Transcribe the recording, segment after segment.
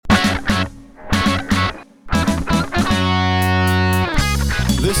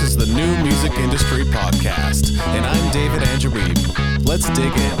Music Industry Podcast, and I'm David Angeweeb. Let's dig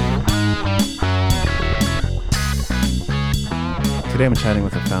in. Today I'm chatting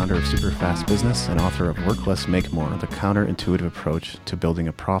with the founder of SuperFastBusiness and author of Work Less, Make More, the counterintuitive approach to building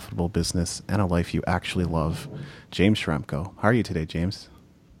a profitable business and a life you actually love, James Schramko. How are you today, James?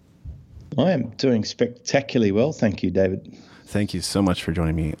 I am doing spectacularly well. Thank you, David. Thank you so much for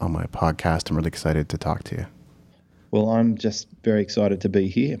joining me on my podcast. I'm really excited to talk to you. Well, I'm just very excited to be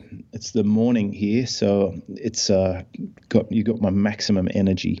here. It's the morning here, so it's you got my maximum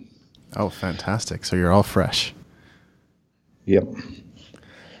energy. Oh, fantastic. So you're all fresh. Yep.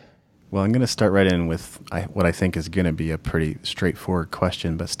 Well, I'm going to start right in with what I think is going to be a pretty straightforward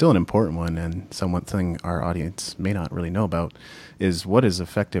question, but still an important one, and something our audience may not really know about, is what is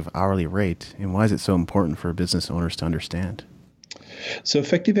effective hourly rate, and why is it so important for business owners to understand? So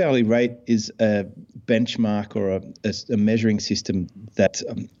effective hourly rate is a benchmark or a measuring system that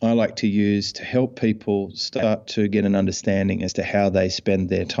I like to use to help people start to get an understanding as to how they spend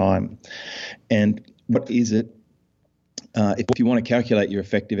their time. And what is it? If you want to calculate your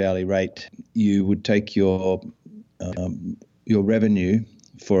effective hourly rate, you would take your revenue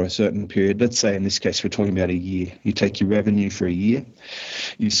for a certain period. Let's say in this case we're talking about a year. You take your revenue for a year,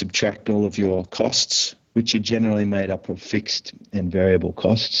 you subtract all of your costs, which are generally made up of fixed and variable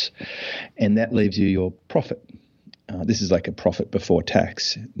costs, and that leaves you your profit. This is like a profit before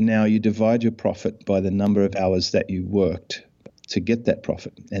tax. Now you divide your profit by the number of hours that you worked to get that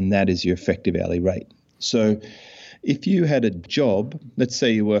profit, and that is your effective hourly rate. So if you had a job, let's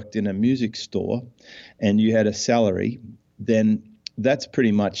say you worked in a music store and you had a salary, then that's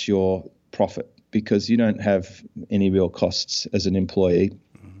pretty much your profit because you don't have any real costs as an employee.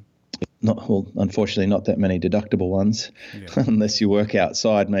 Unfortunately, not that many deductible ones, unless you work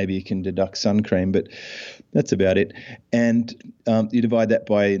outside. Maybe you can deduct sun cream, but that's about it. And you divide that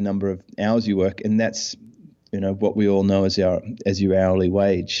by a number of hours you work, and that's what we all know as your hourly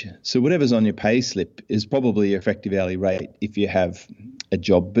wage. So whatever's on your pay slip is probably your effective hourly rate if you have a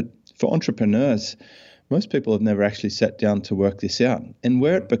job. But for entrepreneurs, most people have never actually sat down to work this out. And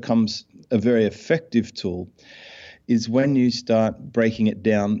where it becomes a very effective tool is when you start breaking it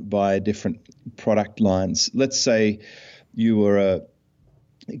down by different product lines. Let's say you were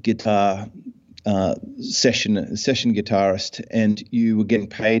a guitar session guitarist and you were getting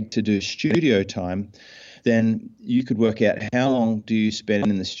paid to do studio time. Then you could work out how long do you spend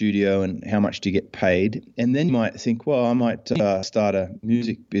in the studio and how much do you get paid. And then you might think, well, I might start a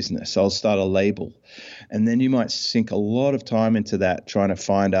music business. I'll start a label. And then you might sink a lot of time into that, trying to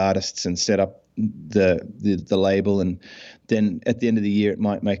find artists and set up the label. And then at the end of the year, it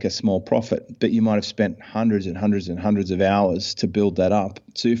might make a small profit, but you might have spent hundreds and hundreds and hundreds of hours to build that up.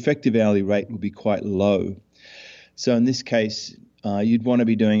 So your effective hourly rate will be quite low. So in this case, you'd want to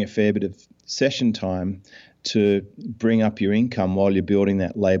be doing a fair bit of session time to bring up your income while you're building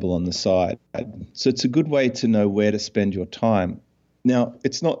that label on the side. So it's a good way to know where to spend your time. Now,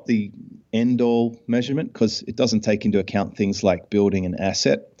 it's not the end-all measurement because it doesn't take into account things like building an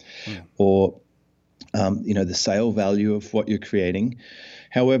asset or the sale value of what you're creating.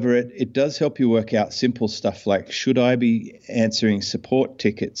 However, it does help you work out simple stuff like, should I be answering support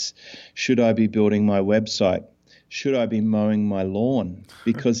tickets? Should I be building my website? Should I be mowing my lawn?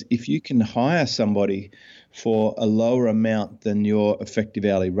 Because if you can hire somebody for a lower amount than your effective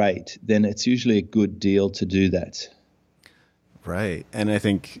hourly rate, then it's usually a good deal to do that. Right. And I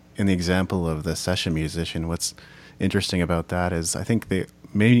think in the example of the session musician, what's interesting about that is I think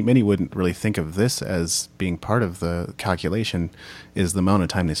many wouldn't really think of this as being part of the calculation is the amount of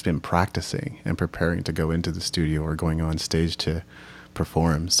time they spend practicing and preparing to go into the studio or going on stage to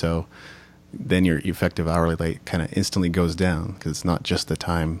perform. So then your effective hourly rate kind of instantly goes down because it's not just the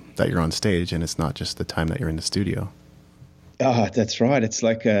time that you're on stage and it's not just the time that you're in the studio. That's right. It's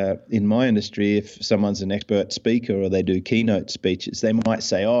like in my industry, if someone's an expert speaker or they do keynote speeches, they might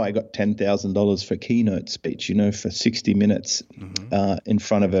say, I got $10,000 for keynote speech, for 60 minutes in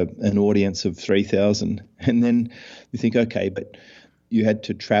front of an audience of 3,000. And then you think, okay, but you had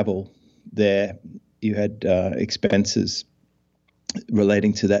to travel there. You had expenses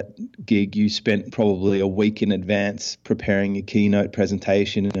relating to that gig. You spent probably a week in advance preparing your keynote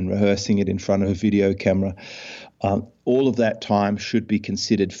presentation and rehearsing it in front of a video camera. All of that time should be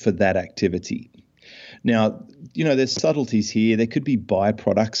considered for that activity. Now, there's subtleties here. There could be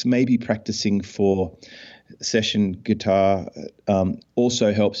byproducts. Maybe practicing for session guitar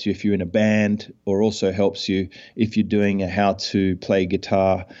also helps you if you're in a band, or also helps you if you're doing a how to play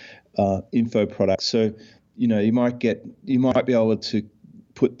guitar info product. So you might be able to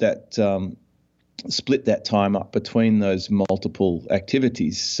put that split that time up between those multiple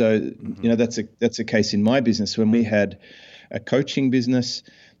activities. So, that's a case in my business when we had a coaching business,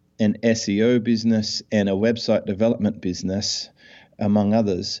 an SEO business, and a website development business, among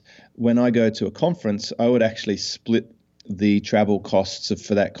others. When I go to a conference, I would actually split the travel costs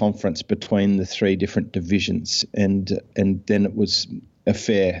for that conference between the 3 different divisions, and then it was a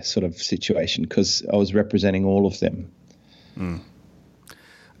fair sort of situation because I was representing all of them.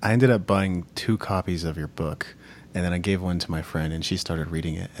 I ended up buying 2 copies of your book, and then I gave one to my friend, and she started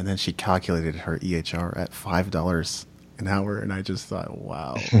reading it, and then she calculated her EHR at $5 an hour, and I just thought,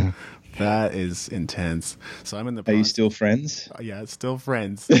 wow, that is intense. So I'm in the process. Are you still friends? Yeah, still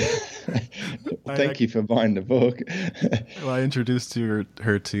friends. Thank you for buying the book. Well, I introduced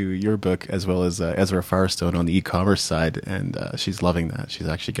her to your book as well as Ezra Firestone on the e-commerce side, and she's loving that. She's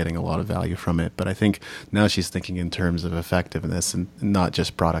actually getting a lot of value from it. But I think now she's thinking in terms of effectiveness and not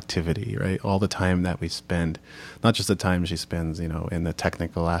just productivity, right? All the time that we spend, not just the time she spends, in the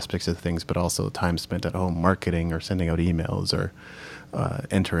technical aspects of things, but also time spent at home marketing or sending out emails or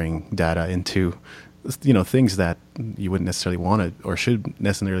entering data into things that you wouldn't necessarily want to or should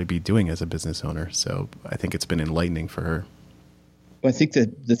necessarily be doing as a business owner. So I think it's been enlightening for her. Well, I think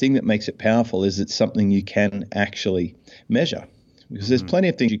that the thing that makes it powerful is it's something you can actually measure, because there's plenty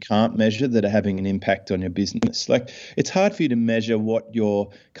of things you can't measure that are having an impact on your business. Like, it's hard for you to measure what your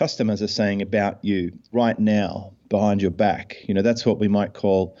customers are saying about you right now behind your back. That's what we might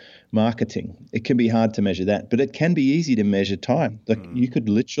call marketing. It can be hard to measure that, but it can be easy to measure time. Like, you could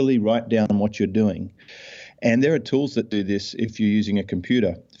literally write down what you're doing. And there are tools that do this if you're using a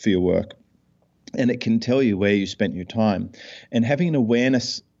computer for your work, and it can tell you where you spent your time. And having an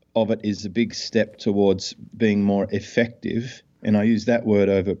awareness of it is a big step towards being more effective. And I use that word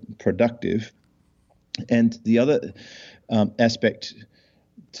over productive. And the other aspect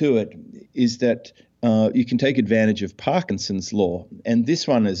to it is that you can take advantage of Parkinson's law. And this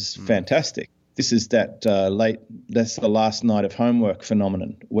one is fantastic. This is that's the last night of homework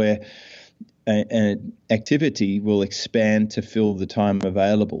phenomenon, where an activity will expand to fill the time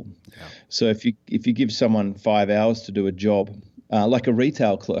available. Yeah. So if you give someone 5 hours to do a job, like a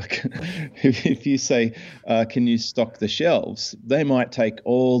retail clerk, if you say, can you stock the shelves, they might take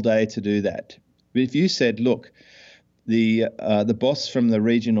all day to do that. But if you said, look, the boss from the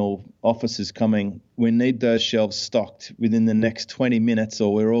regional office is coming, we need those shelves stocked within the next 20 minutes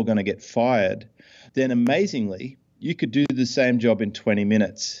or we're all going to get fired, then amazingly, you could do the same job in 20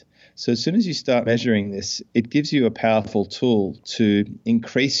 minutes. So as soon as you start measuring this, it gives you a powerful tool to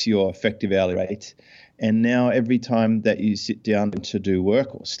increase your effective hourly rate. And now every time that you sit down to do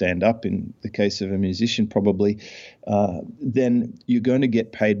work or stand up, in the case of a musician probably, then you're going to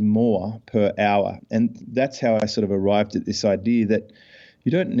get paid more per hour. And that's how I sort of arrived at this idea that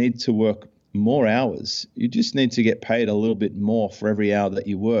you don't need to work more hours. You just need to get paid a little bit more for every hour that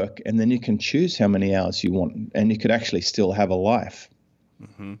you work. And then you can choose how many hours you want, and you could actually still have a life.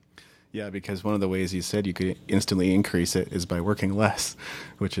 Mm-hmm. Yeah, because one of the ways you said you could instantly increase it is by working less,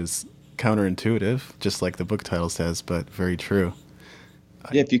 which is counterintuitive, just like the book title says, but very true.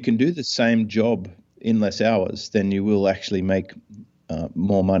 Yeah, if you can do the same job in less hours, then you will actually make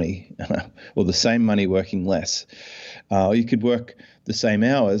more money, or the same money working less. Or you could work the same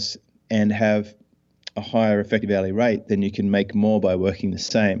hours and have a higher effective hourly rate, then you can make more by working the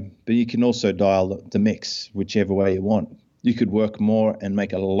same. But you can also dial the mix whichever way you want. You could work more and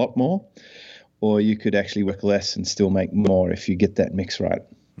make a lot more, or you could actually work less and still make more if you get that mix right.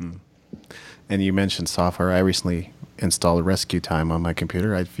 And you mentioned software. I recently installed Rescue Time on my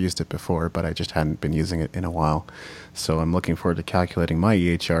computer. I've used it before, but I just hadn't been using it in a while. So I'm looking forward to calculating my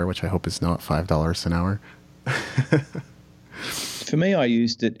EHR, which I hope is not $5 an hour. For me, I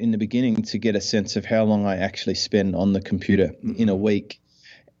used it in the beginning to get a sense of how long I actually spend on the computer in a week.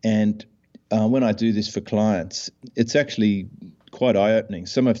 And when I do this for clients, it's actually quite eye-opening.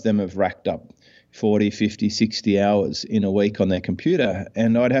 Some of them have racked up 40, 50, 60 hours in a week on their computer.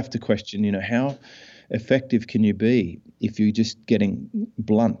 And I'd have to question, how effective can you be if you're just getting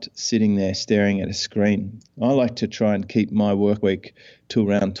blunt, sitting there staring at a screen? I like to try and keep my work week to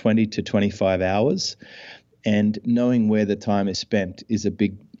around 20 to 25 hours. And knowing where the time is spent is a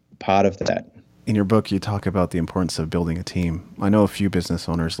big part of that. In your book, you talk about the importance of building a team. I know a few business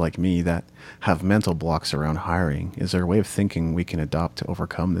owners like me that have mental blocks around hiring. Is there a way of thinking we can adopt to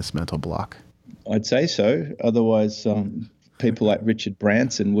overcome this mental block? I'd say so. Otherwise, people like Richard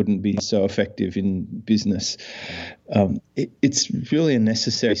Branson wouldn't be so effective in business. It's really a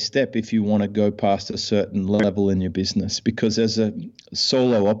necessary step if you want to go past a certain level in your business, because as a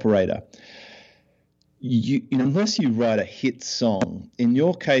solo operator, unless you write a hit song, in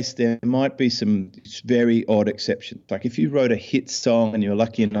your case, there might be some very odd exceptions. Like if you wrote a hit song and you're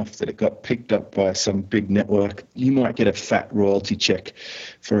lucky enough that it got picked up by some big network, you might get a fat royalty check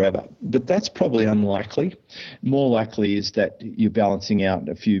forever. But that's probably unlikely. More likely is that you're balancing out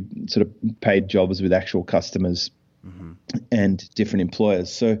a few sort of paid jobs with actual customers and different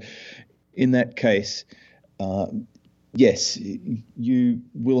employers. So in that case, yes, you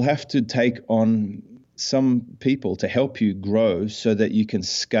will have to take on some people to help you grow so that you can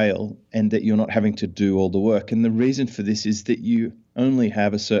scale and that you're not having to do all the work. And the reason for this is that you only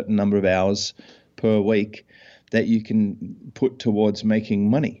have a certain number of hours per week that you can put towards making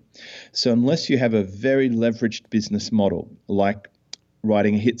money. So unless you have a very leveraged business model, like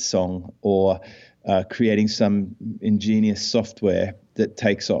writing a hit song or creating some ingenious software that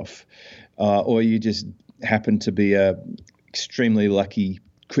takes off, or you just happen to be a extremely lucky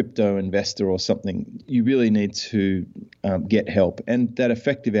crypto investor or something, you really need to get help. And that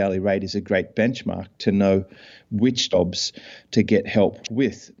effective hourly rate is a great benchmark to know which jobs to get help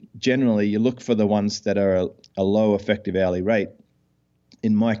with. Generally, you look for the ones that are a low effective hourly rate.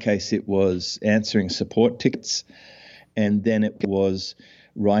 In my case, it was answering support tickets, and then it was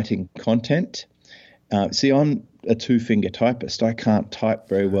writing content. See, I'm a two-finger typist. I can't type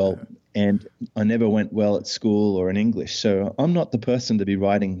very well, and I never went well at school or in English. So I'm not the person to be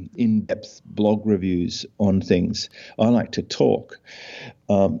writing in-depth blog reviews on things. I like to talk.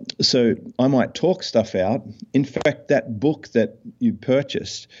 So I might talk stuff out. In fact, that book that you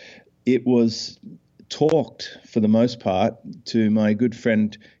purchased, it was talked for the most part to my good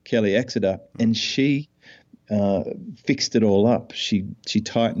friend Kelly Exeter, and she fixed it all up. She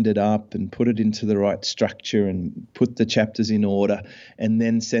tightened it up and put it into the right structure and put the chapters in order, and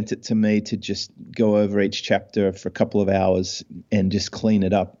then sent it to me to just go over each chapter for a couple of hours and just clean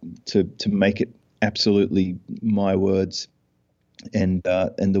it up to make it absolutely my words and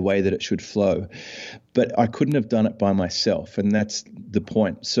the way that it should flow. But I couldn't have done it by myself, and that's the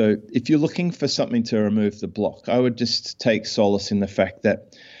point. So if you're looking for something to remove the block, I would just take solace in the fact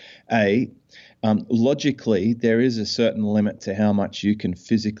that logically, there is a certain limit to how much you can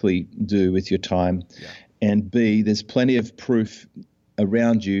physically do with your time. Yeah. And B, there's plenty of proof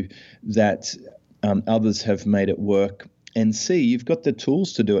around you that others have made it work. And C, you've got the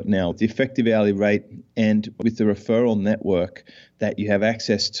tools to do it now. The effective hourly rate and with the referral network that you have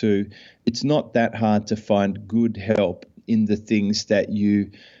access to, it's not that hard to find good help in the things that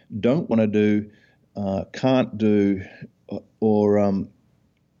you don't want to do, can't do, or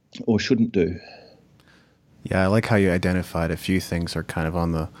shouldn't do. Yeah, I like how you identified a few things are kind of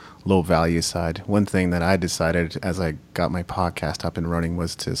on the low value side. One thing that I decided as I got my podcast up and running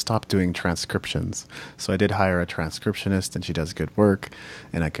was to stop doing transcriptions. So I did hire a transcriptionist, and she does good work,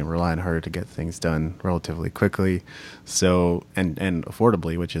 and I can rely on her to get things done relatively quickly. So and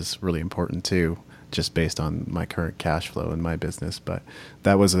affordably, which is really important too, just based on my current cash flow in my business. But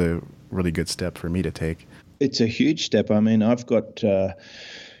that was a really good step for me to take. It's a huge step. I mean, I've got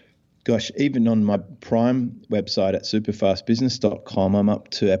even on my Prime website at SuperFastBusiness.com, I'm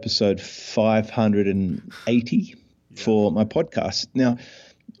up to episode 580 for my podcast. Now,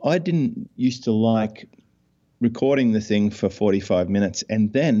 I didn't used to like recording the thing for 45 minutes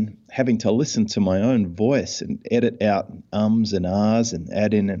and then having to listen to my own voice and edit out ums and ahs and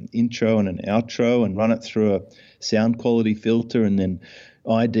add in an intro and an outro and run it through a sound quality filter and then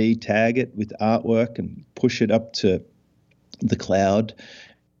ID tag it with artwork and push it up to the cloud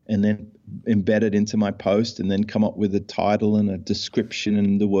and then embed it into my post and then come up with a title and a description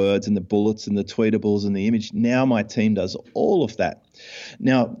and the words and the bullets and the tweetables and the image. Now my team does all of that.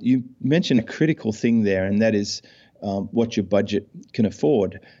 Now, you mentioned a critical thing there, and that is what your budget can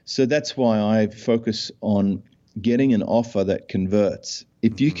afford. So that's why I focus on getting an offer that converts.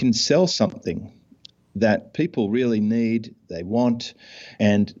 If you can sell something that people really need, they want,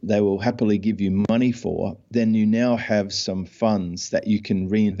 and they will happily give you money for, then you now have some funds that you can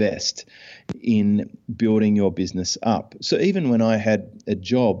reinvest in building your business up. So even when I had a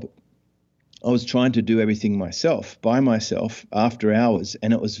job, I was trying to do everything myself, by myself, after hours,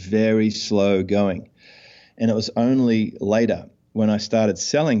 and it was very slow going. And it was only later when I started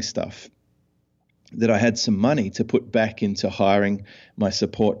selling stuff that I had some money to put back into hiring my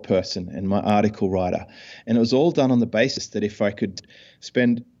support person and my article writer. And it was all done on the basis that if I could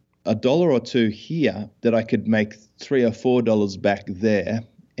spend $1 or $2 here, that I could make $3 or $4 back there,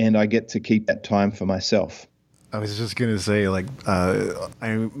 and I get to keep that time for myself. I was just going to say,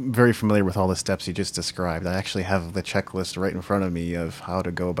 I'm very familiar with all the steps you just described. I actually have the checklist right in front of me of how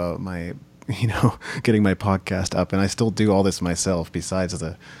to go about my getting my podcast up, and I still do all this myself besides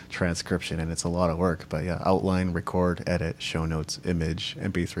the transcription, and it's a lot of work. But yeah, outline, record, edit, show notes, image,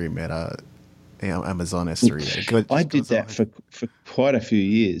 MP3 meta, Amazon S3. I did that for quite a few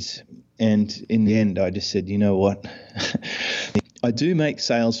years, and in the end, I just said, you know what? I do make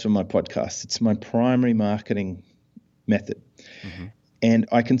sales from my podcast. It's my primary marketing method. Mm-hmm. And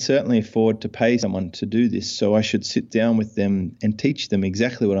I can certainly afford to pay someone to do this, so I should sit down with them and teach them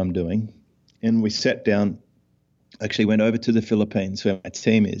exactly what I'm doing. And we sat down, actually went over to the Philippines where my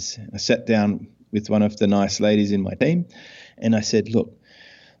team is. I sat down with one of the nice ladies in my team, and I said, look,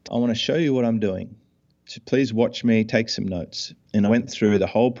 I want to show you what I'm doing. So please watch me, take some notes. And I went through the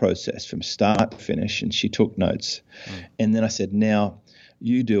whole process from start to finish, and she took notes. And then I said, now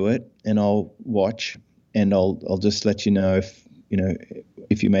you do it, and I'll watch, and I'll just let you know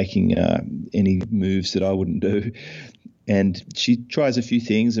if you're making any moves that I wouldn't do. And she tries a few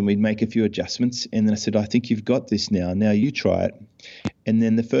things, and we'd make a few adjustments. And then I said, I think you've got this now. Now you try it. And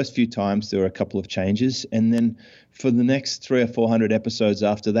then the first few times there were a couple of changes. And then for the next 300 or 400 episodes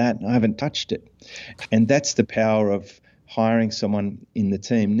after that, I haven't touched it. And that's the power of hiring someone in the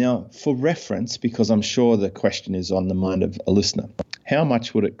team. Now, for reference, because I'm sure the question is on the mind of a listener, how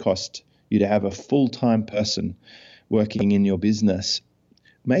much would it cost you to have a full-time person working in your business?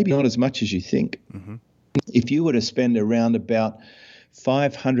 Maybe not as much as you think. Mm-hmm. If you were to spend around about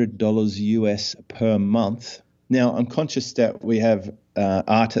 $500 US per month. Now, I'm conscious that we have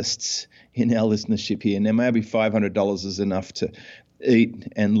artists in our listenership here. Now, maybe $500 is enough to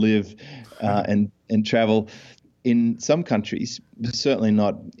eat and live and travel in some countries, but certainly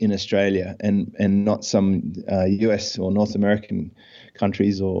not in Australia and not some US or North American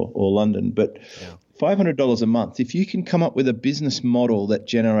countries or London. But $500 a month, if you can come up with a business model that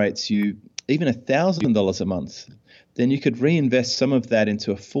generates you even $1,000 a month, then you could reinvest some of that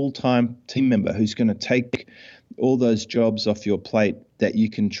into a full-time team member who's going to take all those jobs off your plate that you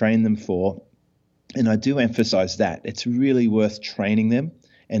can train them for. And I do emphasize that. It's really worth training them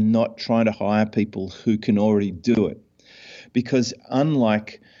and not trying to hire people who can already do it. Because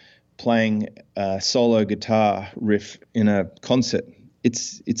unlike playing a solo guitar riff in a concert,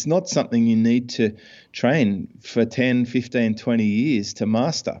 it's not something you need to train for 10, 15, 20 years to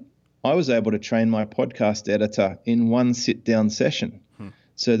master. I was able to train my podcast editor in one sit-down session.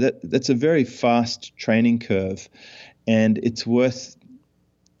 So that's a very fast training curve, and it's worth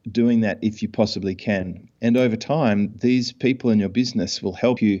doing that if you possibly can. And over time, these people in your business will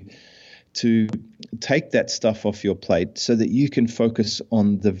help you to take that stuff off your plate so that you can focus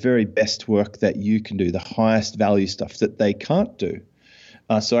on the very best work that you can do, the highest value stuff that they can't do.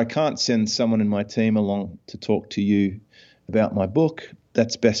 So I can't send someone in my team along to talk to you about my book.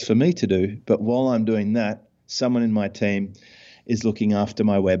 That's best for me to do. But while I'm doing that, someone in my team is looking after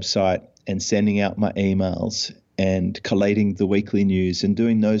my website and sending out my emails and collating the weekly news and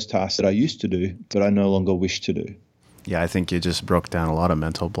doing those tasks that I used to do, but I no longer wish to do. Yeah, I think you just broke down a lot of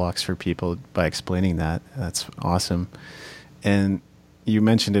mental blocks for people by explaining that. That's awesome. And you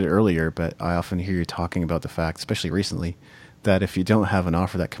mentioned it earlier, but I often hear you talking about the fact, especially recently, that if you don't have an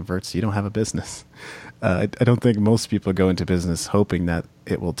offer that converts, you don't have a business. I don't think most people go into business hoping that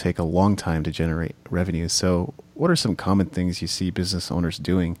it will take a long time to generate revenue. So what are some common things you see business owners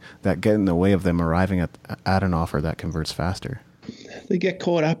doing that get in the way of them arriving at an offer that converts faster? They get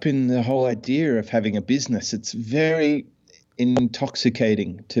caught up in the whole idea of having a business. It's very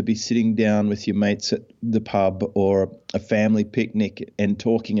intoxicating to be sitting down with your mates at the pub or a family picnic and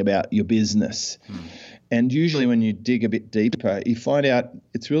talking about your business. And usually when you dig a bit deeper, you find out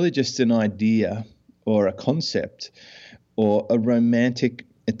it's really just an idea or a concept or a romantic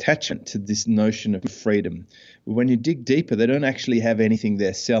attachment to this notion of freedom. When you dig deeper, they don't actually have anything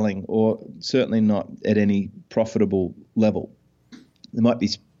they're selling, or certainly not at any profitable level. They might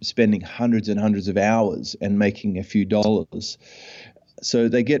be spending hundreds and hundreds of hours and making a few dollars. So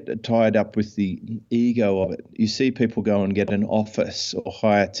they get tied up with the ego of it. You see people go and get an office or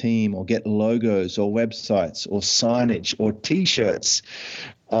hire a team or get logos or websites or signage or T-shirts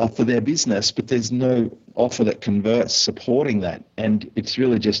for their business, but there's no offer that converts supporting that. And it's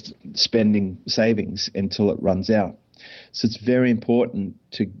really just spending savings until it runs out. So it's very important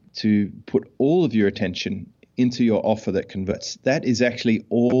to put all of your attention into your offer that converts. That is actually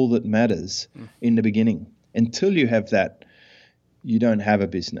all that matters in the beginning. Until you have that, you don't have a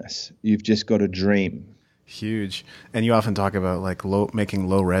business. You've just got a dream. Huge. And you often talk about like making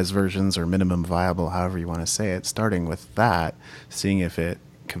low res versions or minimum viable, however you want to say it, starting with that, seeing if it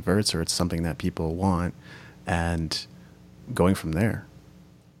converts or it's something that people want, and going from there.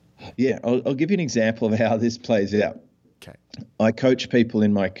 Yeah, I'll give you an example of how this plays out. Okay. I coach people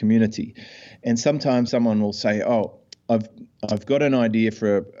in my community, and sometimes someone will say, "Oh, I've got an idea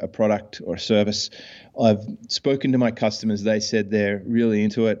for a product or a service. I've spoken to my customers. They said they're really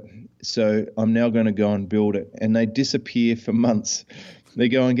into it, so I'm now going to go and build it." And they disappear for months. They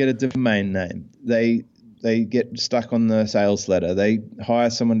go and get a domain name. They get stuck on the sales letter. They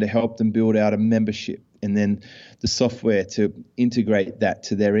hire someone to help them build out a membership, and then the software to integrate that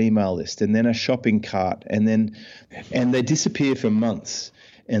to their email list, and then a shopping cart, and they disappear for months.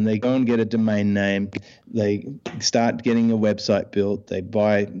 And they go and get a domain name. They start getting a website built. They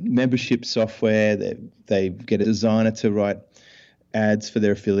buy membership software. They get a designer to write ads for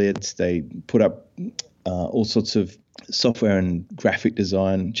their affiliates. They put up all sorts of software and graphic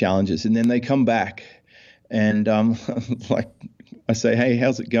design challenges, and then they come back and like I say, "Hey,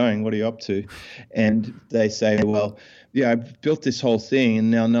 how's it going? What are you up to?" And they say, "Well, yeah, I've built this whole thing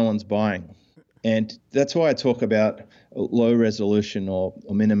and now no one's buying." And that's why I talk about low resolution or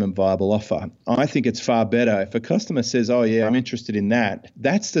minimum viable offer. I think it's far better if a customer says, "Oh yeah, I'm interested in that."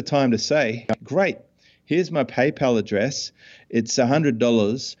 That's the time to say, "Great, here's my PayPal address. It's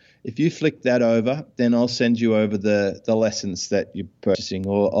 $100. If you flick that over, then I'll send you over the lessons that you're purchasing,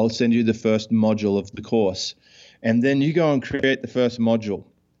 or I'll send you the first module of the course. And then you go and create the first module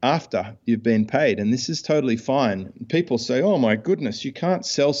after you've been paid." And this is totally fine. People say, "Oh my goodness, you can't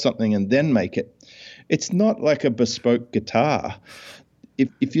sell something and then make it." It's not like a bespoke guitar.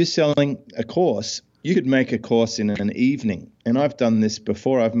 If you're selling a course, you could make a course in an evening. And I've done this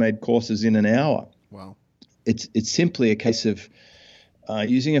before. I've made courses in an hour. Wow. It's simply a case of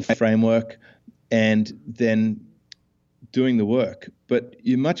using a framework and then doing the work. But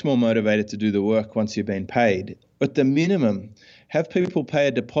you're much more motivated to do the work once you've been paid. But the minimum, have people pay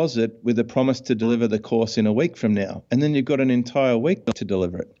a deposit with a promise to deliver the course in a week from now, and then you've got an entire week to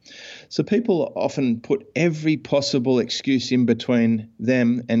deliver it. So people often put every possible excuse in between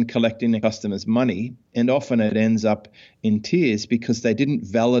them and collecting the customer's money, and often it ends up in tears because they didn't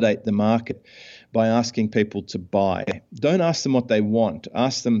validate the market by asking people to buy. Don't ask them what they want.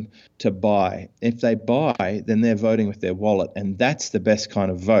 Ask them to buy. If they buy, then they're voting with their wallet, and that's the best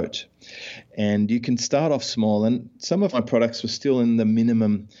kind of vote. And you can start off small, and some of my products were still in the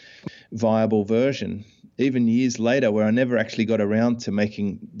minimum viable version, even years later, where I never actually got around to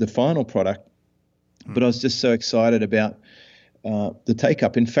making the final product. But I was just so excited about the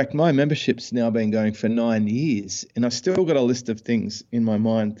take-up. In fact, my membership's now been going for 9 years, and I've still got a list of things in my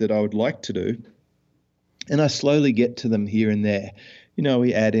mind that I would like to do. And I slowly get to them here and there. You know,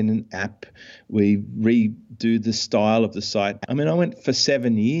 we add in an app, we redo the style of the site. I mean, I went for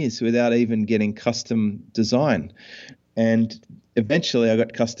 7 years without even getting custom design. And eventually I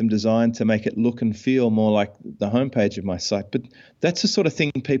got custom design to make it look and feel more like the homepage of my site. But that's the sort of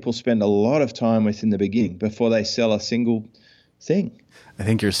thing people spend a lot of time with in the beginning before they sell a single thing. I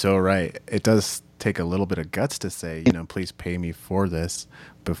think you're so right. It does take a little bit of guts to say, please pay me for this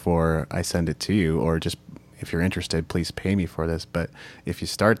before I send it to you, or just, if you're interested, please pay me for this. But if you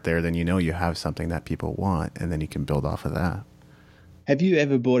start there, then you have something that people want, and then you can build off of that. Have you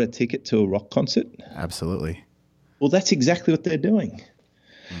ever bought a ticket to a rock concert? Absolutely. Well, that's exactly what they're doing.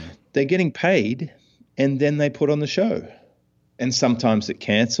 They're getting paid, and then they put on the show. And sometimes it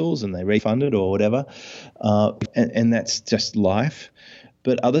cancels and they refund it or whatever. And that's just life.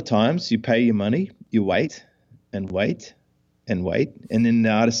 But other times you pay your money, you wait and wait and wait, and then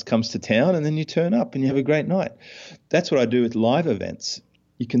the artist comes to town, and then you turn up and you have a great night. That's what I do with live events.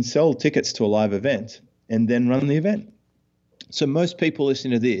 You can sell tickets to a live event and then run the event. So most people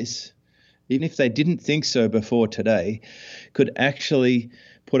listening to this, even if they didn't think so before today, could actually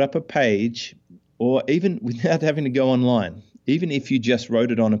put up a page, or even without having to go online, even if you just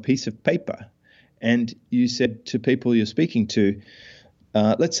wrote it on a piece of paper and you said to people you're speaking to,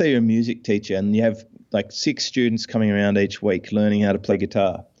 let's say you're a music teacher and you have like 6 students coming around each week learning how to play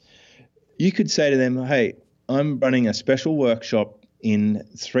guitar. You could say to them, "Hey, I'm running a special workshop in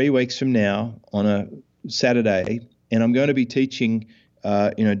 3 weeks from now on a Saturday, and I'm going to be teaching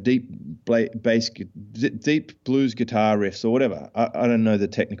deep blues guitar riffs," or whatever. I don't know the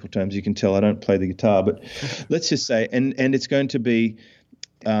technical terms. You can tell I don't play the guitar, but let's just say, and it's going to be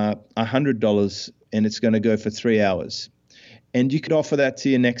 $100, and it's going to go for 3 hours. And you could offer that to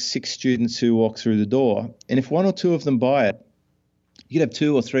your next 6 students who walk through the door. And if 1 or 2 of them buy it, you could have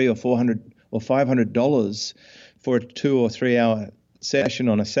 $200 or $300 or $400 or $500 for a 2 or 3 hour session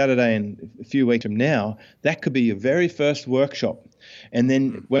on a Saturday, and a few weeks from now, that could be your very first workshop. And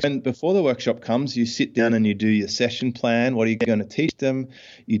then before the workshop comes, you sit down and you do your session plan. What are you going to teach them?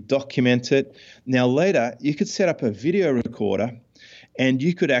 You document it. Now later, you could set up a video recorder, and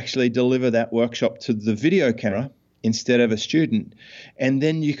you could actually deliver that workshop to the video camera instead of a student. And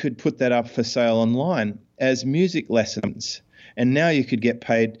then you could put that up for sale online as music lessons. And now you could get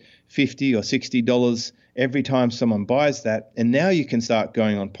paid $50 or $60 every time someone buys that. And now you can start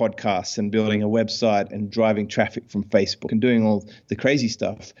going on podcasts and building a website and driving traffic from Facebook and doing all the crazy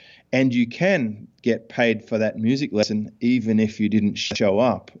stuff. And you can get paid for that music lesson even if you didn't show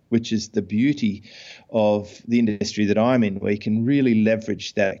up, which is the beauty of the industry that I'm in, where you can really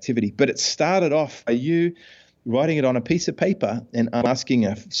leverage that activity. But it started off by you writing it on a piece of paper and asking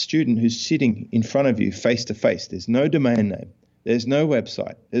a student who's sitting in front of you face to face. There's no domain name. There's no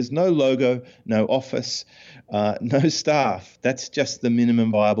website. There's no logo, no office, no staff. That's just the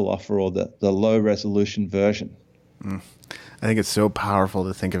minimum viable offer, or the low resolution version. I think it's so powerful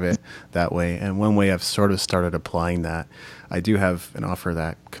to think of it that way. And one way I've sort of started applying that, I do have an offer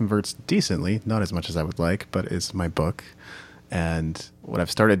that converts decently, not as much as I would like, but it's my book. And what I've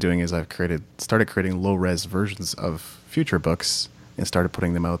started doing is I've started creating low-res versions of future books and started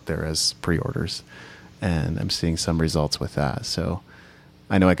putting them out there as pre-orders. And I'm seeing some results with that. So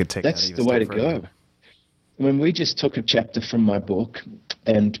I know I could take That's that the way to go. When we just took a chapter from my book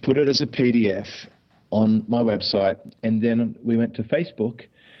and put it as a PDF on my website, and then we went to Facebook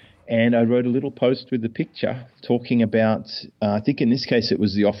and I wrote a little post with the picture talking about, I think in this case it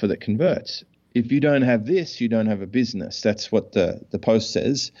was the offer that converts. If you don't have this, you don't have a business. That's what the post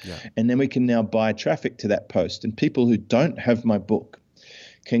says. Yeah. And then we can now buy traffic to that post. And people who don't have my book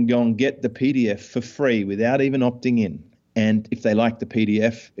can go and get the PDF for free without even opting in. And if they like the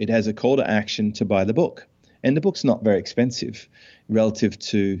PDF, it has a call to action to buy the book. And the book's not very expensive relative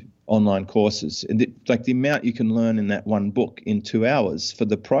to online courses. And like the amount you can learn in that one book in 2 hours for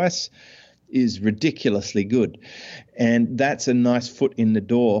the price is ridiculously good. And that's a nice foot in the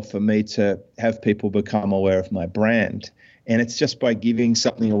door for me to have people become aware of my brand. And it's just by giving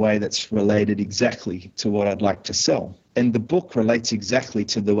something away that's related exactly to what I'd like to sell. And the book relates exactly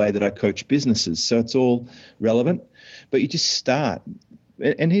to the way that I coach businesses. So it's all relevant, but you just start.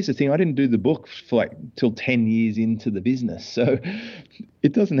 And here's the thing, I didn't do the book for till 10 years into the business. So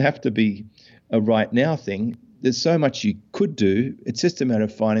it doesn't have to be a right now thing. There's so much you could do. It's just a matter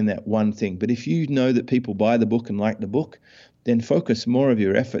of finding that one thing. But if you know that people buy the book and like the book, then focus more of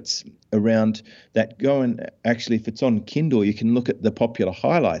your efforts around that. Go and actually, if it's on Kindle, you can look at the popular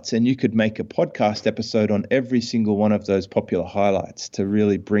highlights, and you could make a podcast episode on every single one of those popular highlights to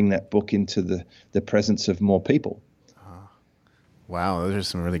really bring that book into the presence of more people. Wow, those are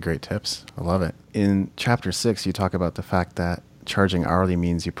some really great tips. I love it. In chapter 6, you talk about the fact that charging hourly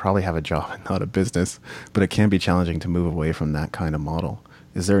means you probably have a job and not a business, but it can be challenging to move away from that kind of model.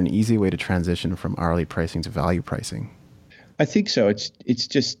 Is there an easy way to transition from hourly pricing to value pricing? I think so. It's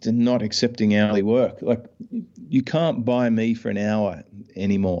just not accepting hourly work. Like, you can't buy me for an hour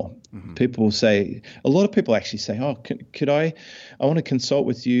anymore. Mm-hmm. People will say, a lot of people actually say, oh, could I want to consult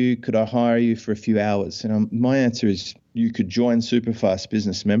with you. Could I hire you for a few hours? And my answer is, you could join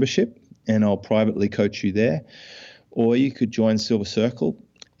SuperFastBusiness membership and I'll privately coach you there. Or you could join Silver Circle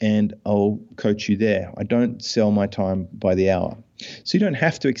and I'll coach you there. I don't sell my time by the hour. So you don't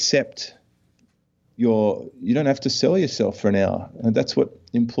have to accept you don't have to sell yourself for an hour. And that's what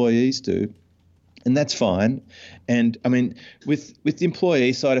employees do. And that's fine. And I mean, with the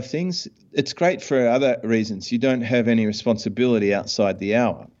employee side of things, it's great for other reasons. You don't have any responsibility outside the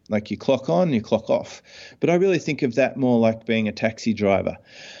hour. Like, you clock on, you clock off. But I really think of that more like being a taxi driver.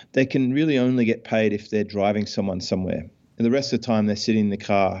 They can really only get paid if they're driving someone somewhere. And the rest of the time they're sitting in the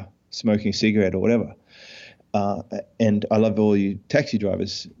car smoking a cigarette or whatever. And I love all you taxi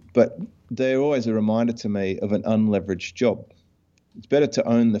drivers, but they're always a reminder to me of an unleveraged job. It's better to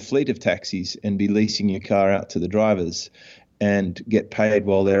own the fleet of taxis and be leasing your car out to the drivers and get paid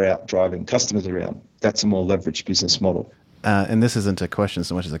while they're out driving customers around. That's a more leveraged business model. And this isn't a question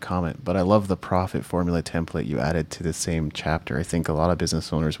so much as a comment, but I love the profit formula template you added to the same chapter. I think a lot of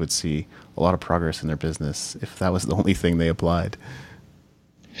business owners would see a lot of progress in their business if that was the only thing they applied.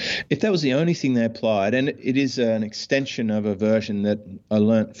 If that was the only thing they applied, and it is an extension of a version that I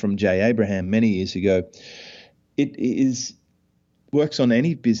learnt from Jay Abraham many years ago, it works on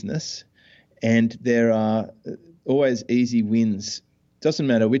any business, and there are always easy wins. Doesn't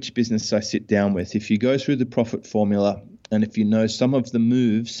matter which business I sit down with. If you go through the profit formula, and if you know some of the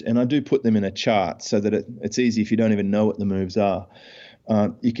moves, and I do put them in a chart so that it's easy if you don't even know what the moves are,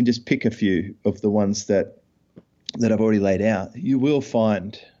 you can just pick a few of the ones that I've already laid out. You will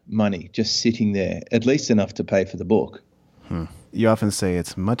find money just sitting there, at least enough to pay for the book. You often say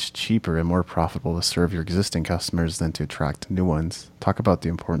it's much cheaper and more profitable to serve your existing customers than to attract new ones. Talk about the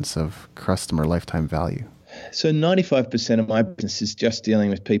importance of customer lifetime value. So 95% of my business is just dealing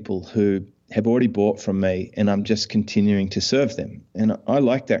with people who have already bought from me, and I'm just continuing to serve them. And I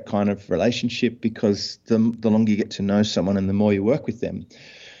like that kind of relationship, because the longer you get to know someone and the more you work with them,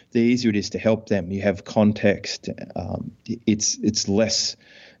 the easier it is to help them. You have context. It's less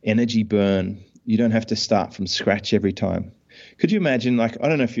energy burn. You don't have to start from scratch every time. Could you imagine, like, I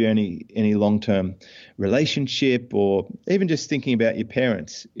don't know if you're any long-term relationship, or even just thinking about your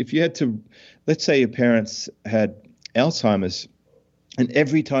parents. If you had to, let's say your parents had Alzheimer's, and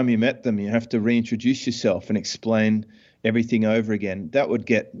every time you met them, you have to reintroduce yourself and explain everything over again. That would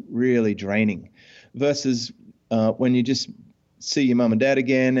get really draining. Versus when you just see your mum and dad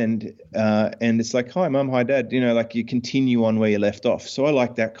again, and it's like, hi, mum, hi, dad. Like, you continue on where you left off. So I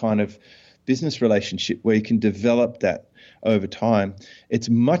like that kind of business relationship where you can develop that over time. It's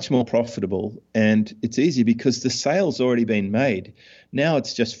much more profitable, and it's easy because the sale's already been made. Now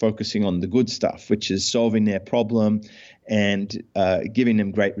it's just focusing on the good stuff, which is solving their problem and giving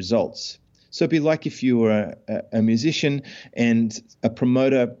them great results. So it'd be like if you were a musician and a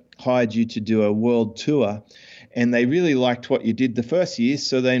promoter hired you to do a world tour, and they really liked what you did the first year,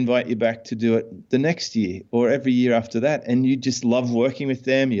 so they invite you back to do it the next year or every year after that. And you just love working with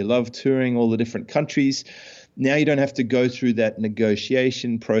them. You love touring all the different countries. Now you don't have to go through that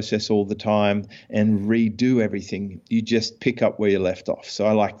negotiation process all the time and redo everything. You just pick up where you left off. So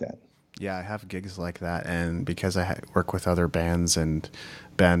I like that. Yeah, I have gigs like that, and because I work with other bands and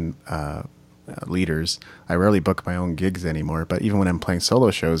band leaders, I rarely book my own gigs anymore. But even when I'm playing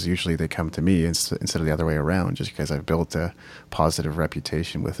solo shows, usually they come to me instead of the other way around, just because I've built a positive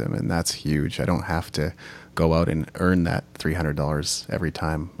reputation with them, and that's huge. I don't have to go out and earn that $300 every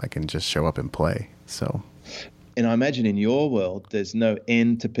time. I can just show up and play. So. And I imagine in your world, there's no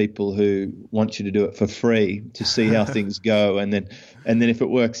end to people who want you to do it for free to see how things go. And then if it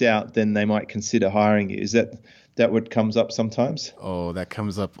works out, then they might consider hiring you. Is that what comes up sometimes? Oh, that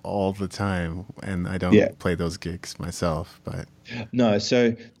comes up all the time. And I don't play those gigs myself, but. No,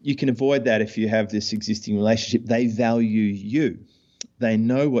 so you can avoid that if you have this existing relationship. They value you. They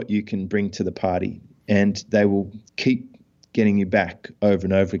know what you can bring to the party, and they will keep getting you back over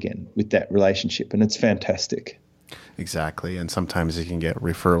and over again with that relationship. And it's fantastic. Exactly. And sometimes you can get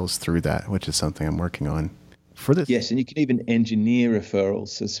referrals through that, which is something I'm working on. For this. Yes, and you can even engineer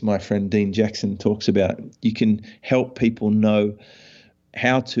referrals, as my friend Dean Jackson talks about. You can help people know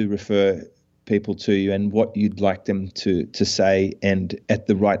how to refer people to you and what you'd like them to say, and at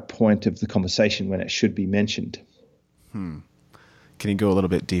the right point of the conversation when it should be mentioned. Can you go a little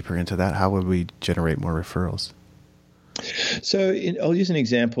bit deeper into that? How would we generate more referrals? So I'll use an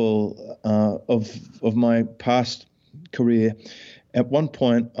example of my past career. At one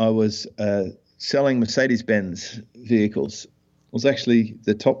point, I was selling Mercedes-Benz vehicles. I was actually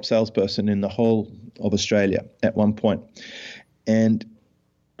the top salesperson in the whole of Australia at one point. And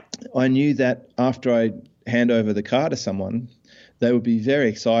I knew that after I hand over the car to someone, they would be very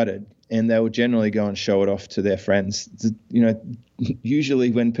excited, and they would generally go and show it off to their friends. Usually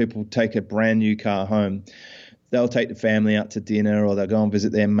when people take a brand new car home, they'll take the family out to dinner, or they'll go and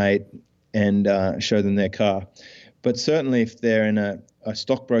visit their mate and show them their car. But certainly if they're in a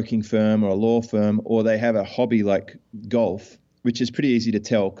stockbroking firm or a law firm, or they have a hobby like golf, which is pretty easy to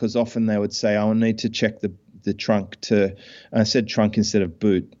tell, because often they would say, I'll need to check the trunk I said trunk instead of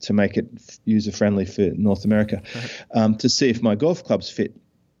boot to make it user-friendly for North America, to see if my golf clubs fit.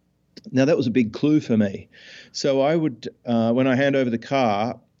 Now, that was a big clue for me. So I would, when I hand over the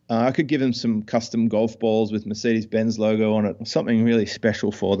car, I could give them some custom golf balls with Mercedes-Benz logo on it, or something really special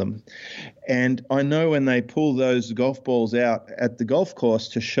for them. And I know when they pull those golf balls out at the golf course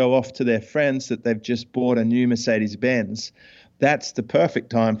to show off to their friends that they've just bought a new Mercedes-Benz, that's the perfect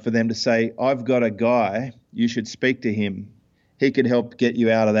time for them to say, I've got a guy, you should speak to him. He could help get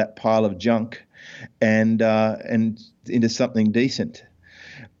you out of that pile of junk and into something decent.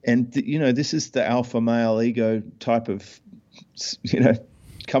 And, this is the alpha male ego type of,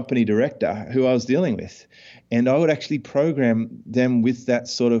 company director who I was dealing with. And I would actually program them with that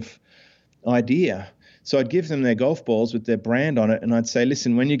sort of idea. So I'd give them their golf balls with their brand on it, and I'd say,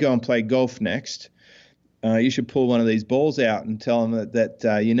 listen, when you go and play golf next, you should pull one of these balls out and tell them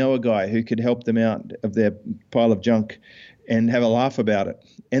that you know a guy who could help them out of their pile of junk, and have a laugh about it.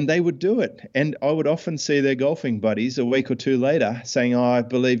 And they would do it. And I would often see their golfing buddies a week or two later saying, I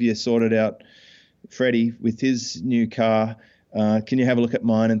believe you sorted out Freddie with his new car. Can you have a look at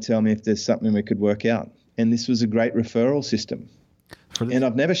mine and tell me if there's something we could work out? And this was a great referral system. And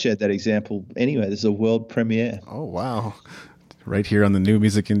I've never shared that example anyway. This is a world premiere. Oh, wow. Right here on the New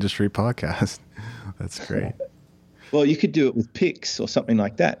Music Industry podcast. That's great. Well, you could do it with picks or something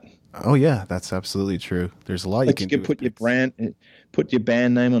like that. Oh yeah, that's absolutely true. There's a lot you Like you can do could with pics. put your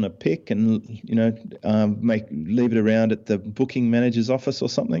band name on a pic, and leave it around at the booking manager's office or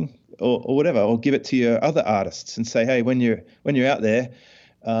something, or whatever, or give it to your other artists and say, hey, when you're out there,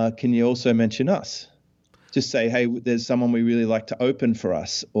 can you also mention us? Just say, hey, there's someone we really like to open for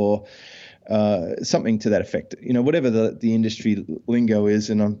us, or something to that effect. Whatever the industry lingo is,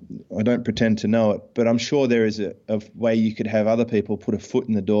 and I don't pretend to know it, but I'm sure there is a way you could have other people put a foot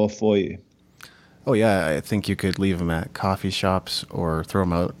in the door for you. Oh yeah, I think you could leave them at coffee shops or throw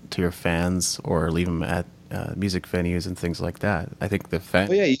them out to your fans or leave them at music venues and things like that. I think the Oh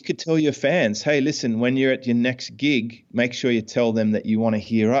fan. yeah, you could tell your fans, hey, listen, when you're at your next gig, make sure you tell them that you want to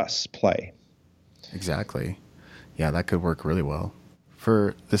hear us play. Exactly. Yeah, that could work really well.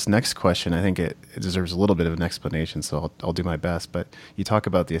 For this next question, I think it deserves a little bit of an explanation, so I'll do my best. But you talk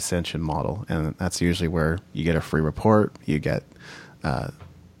about the ascension model, and that's usually where you get a free report, you get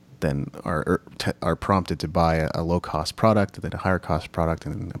then are prompted to buy a low cost product, then a higher cost product,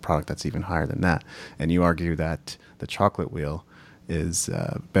 and then a product that's even higher than that. And you argue that the chocolate wheel is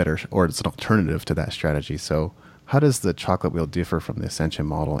better, or it's an alternative to that strategy. So how does the chocolate wheel differ from the ascension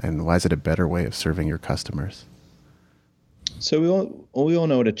model, and why is it a better way of serving your customers? So we all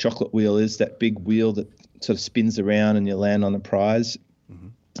know what a chocolate wheel is, that big wheel that sort of spins around and you land on a prize,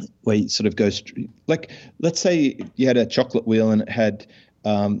 where you sort of go like, let's say you had a chocolate wheel and it had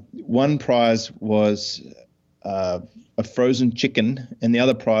one prize was a frozen chicken and the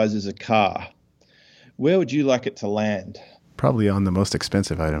other prize is a car. Where would you like it to land? Probably on the most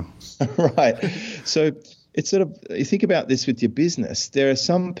expensive item. Right. So it's sort of, you think about this with your business. There are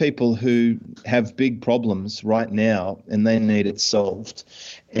some people who have big problems right now and they need it solved.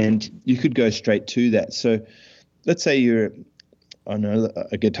 And you could go straight to that. So let's say you're,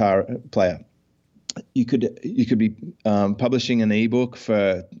 a guitar player. You could be publishing an ebook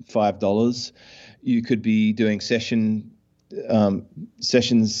for $5. You could be doing sessions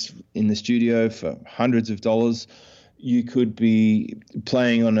in the studio for hundreds of dollars. You could be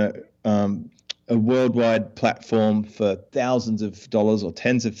playing on a worldwide platform for thousands of dollars or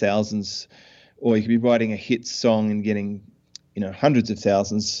tens of thousands, or you could be writing a hit song and getting hundreds of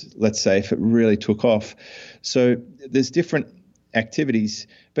thousands, let's say, if it really took off. So there's different activities.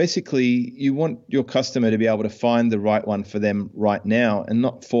 Basically, you want your customer to be able to find the right one for them right now and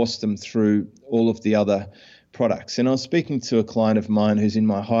not force them through all of the other products. And I was speaking to a client of mine who's in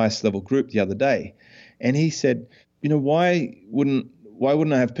my highest level group the other day, and he said, why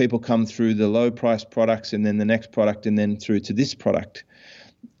wouldn't I have people come through the low price products and then the next product and then through to this product?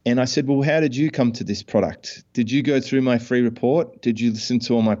 And I said, well, how did you come to this product? Did you go through my free report? Did you listen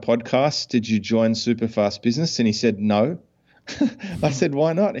to all my podcasts? Did you join SuperFastBusiness? And he said, no. I said,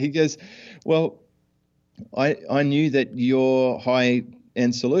 why not? He goes, well, I knew that your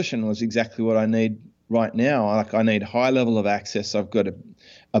high-end solution was exactly what I need right now. Like, I need high level of access. I've got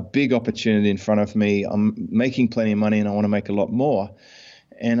a big opportunity in front of me. I'm making plenty of money and I want to make a lot more.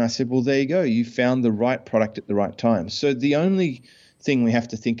 And I said, well, there you go. You found the right product at the right time. So the only thing we have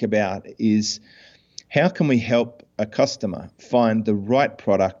to think about is, how can we help a customer find the right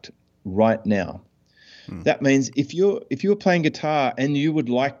product right now? That means if you're playing guitar and you would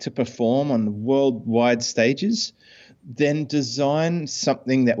like to perform on worldwide stages, then design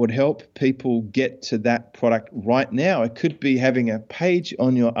something that would help people get to that product right now. It could be having a page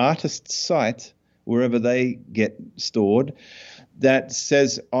on your artist's site, wherever they get stored, that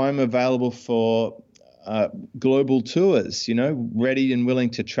says, I'm available for global tours, ready and willing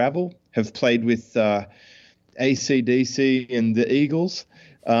to travel, have played with AC/DC and the Eagles.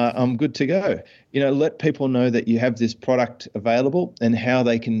 I'm good to go. Let people know that you have this product available and how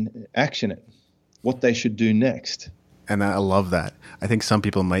they can action it, what they should do next. And I love that. I think some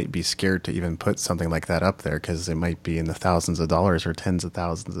people might be scared to even put something like that up there because it might be in the thousands of dollars or tens of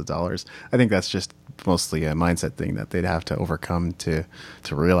thousands of dollars. I think that's just mostly a mindset thing that they'd have to overcome to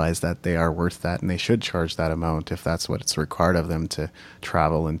realize that they are worth that and they should charge that amount if that's what's required of them to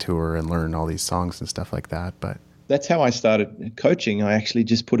travel and tour and learn all these songs and stuff like that. But that's how I started coaching. I actually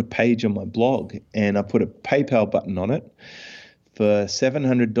just put a page on my blog and I put a PayPal button on it for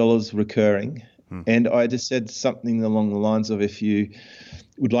 $700 recurring. And I just said something along the lines of, if you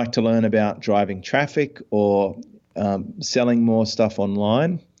would like to learn about driving traffic or selling more stuff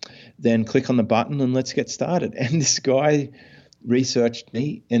online, then click on the button and let's get started. And this guy researched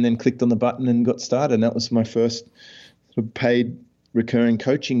me and then clicked on the button and got started. And that was my first paid recurring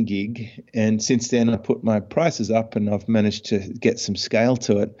coaching gig. And since then I put my prices up and I've managed to get some scale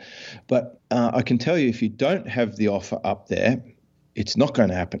to it. But I can tell you, if you don't have the offer up there, it's not going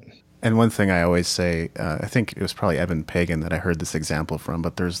to happen. And one thing I always say, I think it was probably Evan Pagan that I heard this example from,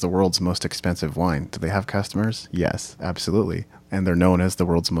 but there's the world's most expensive wine. Do they have customers? Yes, absolutely. And they're known as the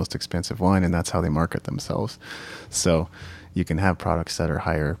world's most expensive wine, and that's how they market themselves. So you can have products that are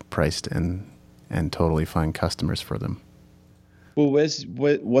higher priced and totally find customers for them. Well,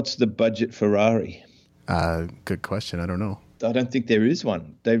 what's the budget Ferrari? Good question. I don't know. I don't think there is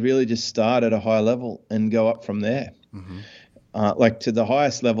one. They really just start at a high level and go up from there. Mm-hmm. Like to the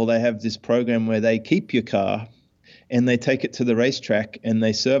highest level, they have this program where they keep your car and they take it to the racetrack and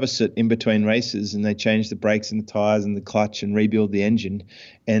they service it in between races, and they change the brakes and the tires and the clutch and rebuild the engine.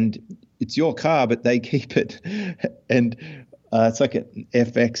 And it's your car, but they keep it. And it's like an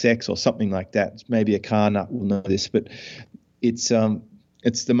FXX or something like that. It's maybe a car nut will know this, but it's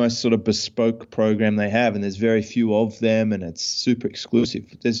the most sort of bespoke program they have, and there's very few of them, and it's super exclusive.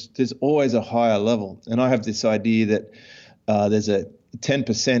 There's always a higher level. And I have this idea that there's a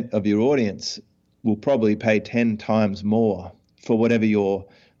 10% of your audience will probably pay 10 times more for whatever your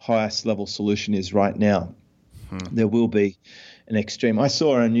highest level solution is right now. There will be an extreme. I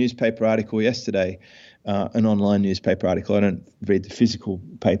saw a newspaper article yesterday, an online newspaper article. I don't read the physical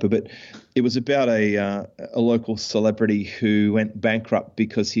paper, but it was about a local celebrity who went bankrupt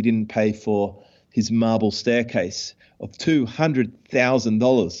because he didn't pay for his marble staircase of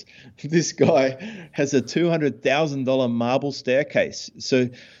 $200,000. This guy has a $200,000 marble staircase. So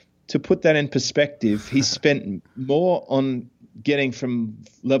to put that in perspective, he spent more on getting from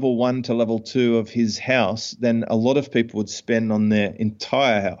level 1 to level 2 of his house than a lot of people would spend on their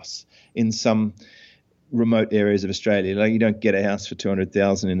entire house in some remote areas of Australia. Like, you don't get a house for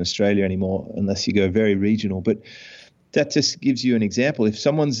 $200,000 in Australia anymore unless you go very regional. But that just gives you an example. If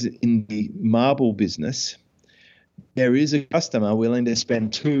someone's in the marble business, there is a customer willing to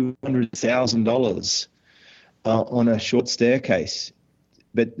spend $200,000 on a short staircase,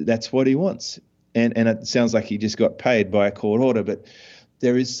 but that's what he wants. And it sounds like he just got paid by a court order, but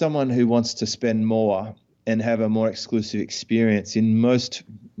there is someone who wants to spend more and have a more exclusive experience in most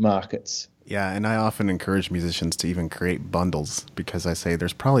markets. Yeah, and I often encourage musicians to even create bundles, because I say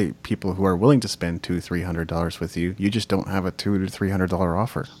there's probably people who are willing to spend $200-300 with you. You just don't have a $200 to $300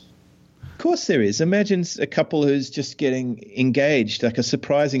 offer. Of course there is. Imagine a couple who's just getting engaged, like a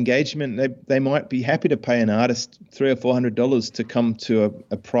surprise engagement. They might be happy to pay an artist $300 or $400 to come to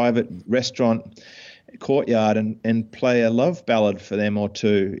a private restaurant courtyard and play a love ballad for them or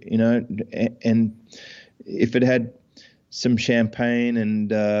two, you know. And if it had some champagne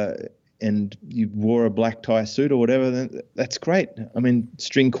and you wore a black tie suit or whatever, then that's great. I mean,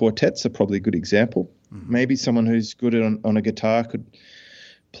 string quartets are probably a good example. Mm-hmm. Maybe someone who's good on a guitar could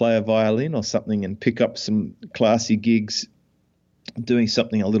play a violin or something and pick up some classy gigs doing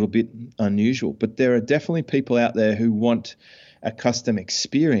something a little bit unusual. But there are definitely people out there who want a custom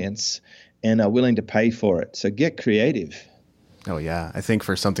experience and are willing to pay for it. So get creative. Oh, yeah. I think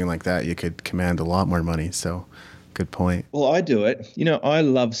for something like that, you could command a lot more money. So good point. Well, I do it. You know, I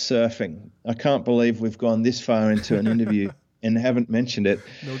love surfing. I can't believe we've gone this far into an interview and haven't mentioned it.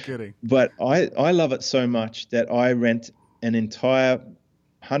 No kidding. But I love it so much that I rent an entire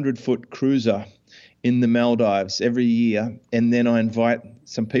 100-foot cruiser in the Maldives every year, and then I invite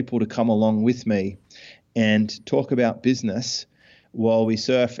some people to come along with me and talk about business while we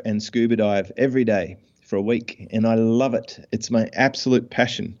surf and scuba dive every day for a week. And I love it. It's my absolute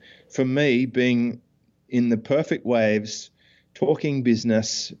passion. For me, being in the perfect waves, talking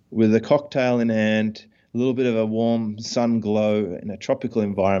business with a cocktail in hand, a little bit of a warm sun glow in a tropical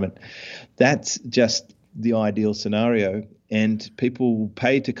environment, that's just the ideal scenario. And people will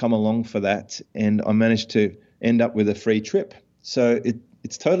pay to come along for that. And I managed to end up with a free trip. So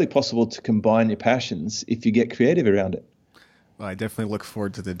it's totally possible to combine your passions if you get creative around it. Well, I definitely look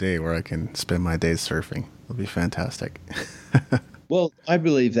forward to the day where I can spend my days surfing. It'll be fantastic. Well, I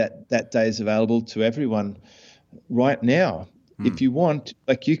believe that day is available to everyone right now. If you want,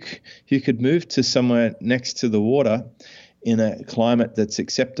 like you could move to somewhere next to the water in a climate that's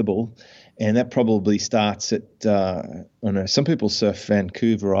acceptable. And that probably starts at, I don't know, some people surf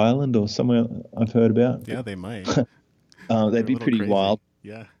Vancouver Island or somewhere I've heard about. Yeah, they might. They'd be pretty crazy. Wild.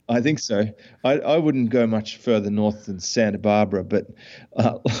 Yeah. I think so. I wouldn't go much further north than Santa Barbara, but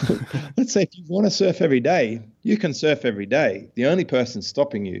let's say if you want to surf every day, you can surf every day. The only person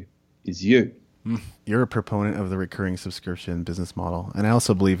stopping you is you. You're a proponent of the recurring subscription business model, and I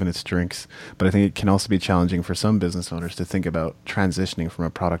also believe in its strengths, but I think it can also be challenging for some business owners to think about transitioning from a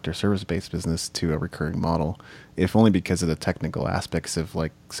product or service-based business to a recurring model, if only because of the technical aspects of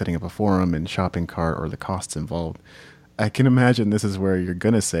like setting up a forum and shopping cart or the costs involved. I can imagine this is where you're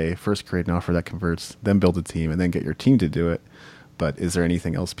going to say, first create an offer that converts, then build a team, and then get your team to do it. but is there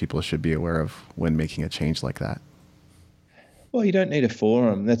anything else people should be aware of when making a change like that? Well, you don't need a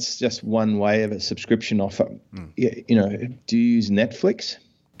forum. That's just one way of a subscription offer. Do you use Netflix?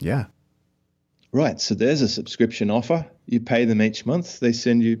 Yeah. Right. So there's a subscription offer. You pay them each month. They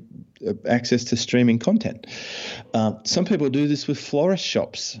send you access to streaming content. Some people do this with florist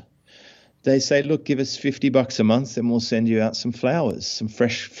shops. They say, look, give us $50 a month and we'll send you out some flowers, some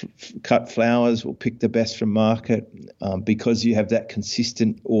fresh cut flowers. We'll pick the best from market. Because you have that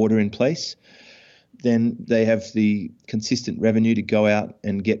consistent order in place, then they have the consistent revenue to go out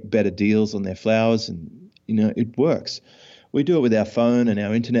and get better deals on their flowers. And, it works. We do it with our phone and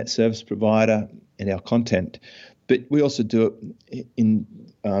our internet service provider and our content. But we also do it in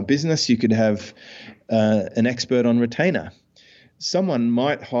business. You could have an expert on retainer. Someone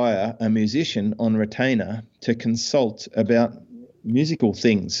might hire a musician on retainer to consult about musical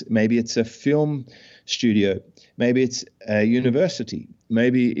things. Maybe it's a film studio. Maybe it's a university.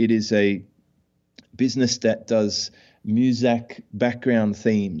 Maybe it is a business that does music background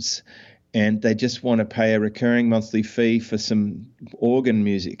themes, and they just want to pay a recurring monthly fee for some organ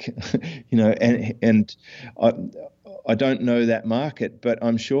music, and I don't know that market, but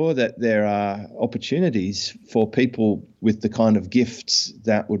I'm sure that there are opportunities for people with the kind of gifts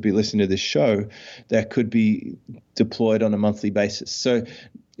that would be listening to this show that could be deployed on a monthly basis. So,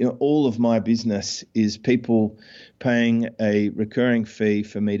 all of my business is people paying a recurring fee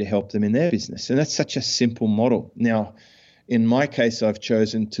for me to help them in their business. And that's such a simple model. Now, in my case, I've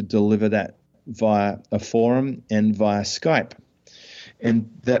chosen to deliver that via a forum and via Skype.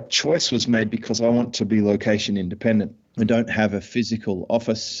 And that choice was made because I want to be location independent. We don't have a physical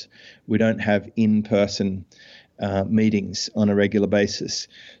office. We don't have in-person meetings on a regular basis.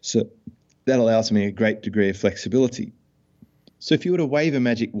 So that allows me a great degree of flexibility. So if you were to wave a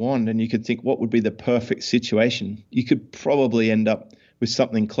magic wand and you could think what would be the perfect situation, you could probably end up with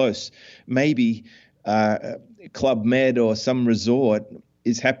something close. Maybe Club Med or some resort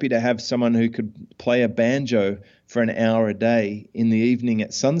is happy to have someone who could play a banjo for an hour a day in the evening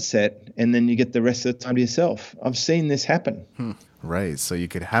at sunset, and then you get the rest of the time to yourself. I've seen this happen. Right. So you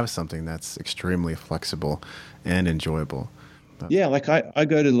could have something that's extremely flexible and enjoyable. Yeah, like I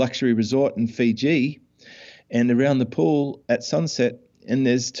go to the luxury resort in Fiji, and around the pool at sunset, and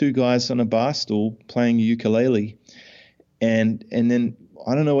there's two guys on a bar stool playing ukulele, and then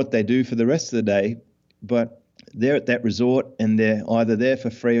I don't know what they do for the rest of the day, but they're at that resort and they're either there for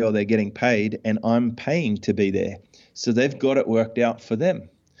free or they're getting paid, and I'm paying to be there. So they've got it worked out for them.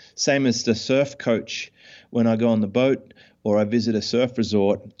 Same as the surf coach. When I go on the boat or I visit a surf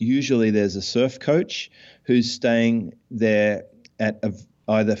resort, usually there's a surf coach who's staying there at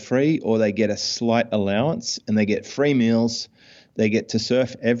either free or they get a slight allowance, and they get free meals. They get to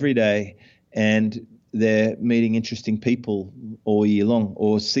surf every day, and they're meeting interesting people all year long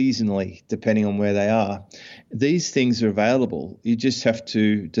or seasonally, depending on where they are. These things are available. You just have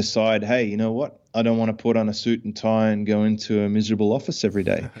to decide, hey, you know what? I don't want to put on a suit and tie and go into a miserable office every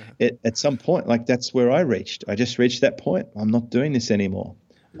day. At some point, like that's where I reached. I just reached that point. I'm not doing this anymore.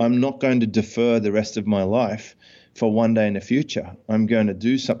 I'm not going to defer the rest of my life for one day in the future. I'm going to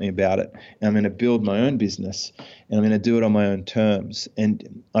do something about it, and I'm going to build my own business, and I'm going to do it on my own terms.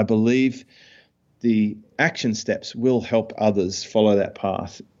 And I believe the action steps will help others follow that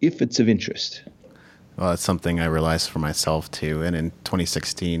path if it's of interest. Well, that's something I realized for myself too. And in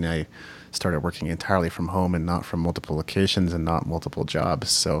 2016, I started working entirely from home and not from multiple locations and not multiple jobs.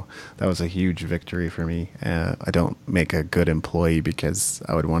 So that was a huge victory for me. I don't make a good employee because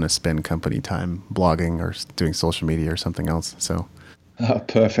I would want to spend company time blogging or doing social media or something else. So,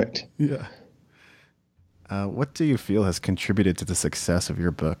 perfect. Yeah. What do you feel has contributed to the success of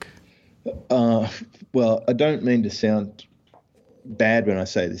your book? Well, I don't mean to sound bad when I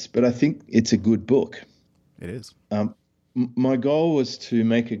say this, but I think it's a good book. It is. My goal was to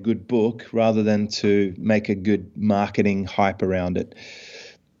make a good book rather than to make a good marketing hype around it.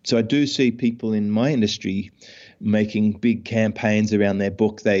 So I do see people in my industry making big campaigns around their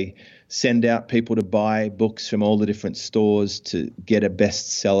book. They send out people to buy books from all the different stores to get a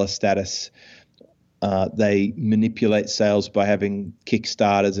bestseller status. They manipulate sales by having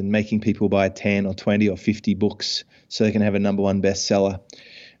Kickstarters and making people buy 10 or 20 or 50 books so they can have a number one bestseller.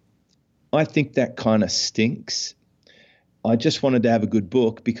 I think that kind of stinks. I just wanted to have a good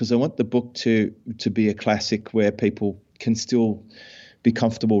book because I want the book to be a classic where people can still be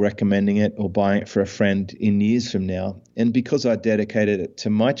comfortable recommending it or buying it for a friend in years from now. And because I dedicated it to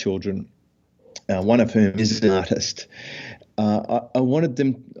my children, one of whom is an artist, I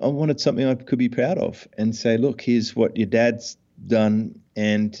wanted something I could be proud of and say, look, here's what your dad's done,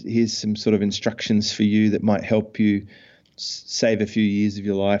 and here's some sort of instructions for you that might help you save a few years of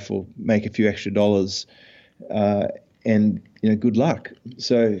your life or make a few extra dollars, and good luck.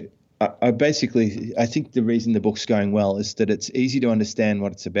 So I think the reason the book's going well is that it's easy to understand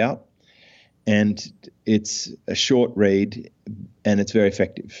what it's about, and it's a short read, and it's very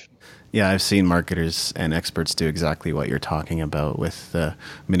effective. Yeah, I've seen marketers and experts do exactly what you're talking about with the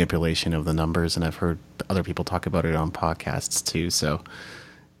manipulation of the numbers, and I've heard other people talk about it on podcasts too. So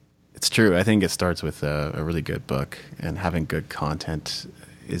it's true. I think it starts with a really good book, and having good content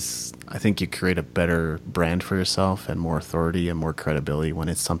is, I think you create a better brand for yourself and more authority and more credibility when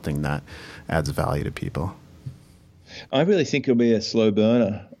it's something that adds value to people. I really think it'll be a slow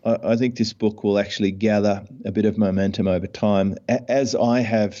burner. I think this book will actually gather a bit of momentum over time, as I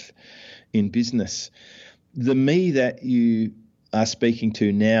have in business. The me that you are speaking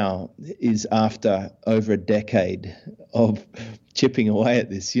to now is after over a decade of chipping away at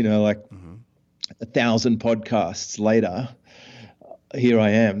this, 1,000 podcasts later, here I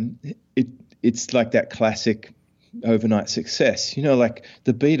am. It's like that classic overnight success. Like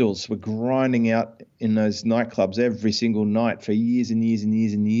the Beatles were grinding out in those nightclubs every single night for years and years and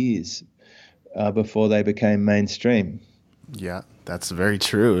years and years before they became mainstream. Yeah, that's very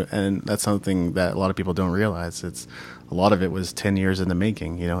true. And that's something that a lot of people don't realize. A lot of it was 10 years in the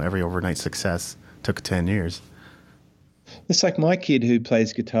making. Every overnight success took 10 years. It's like my kid who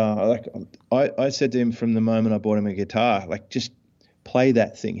plays guitar. Like I said to him from the moment I bought him a guitar, like, just play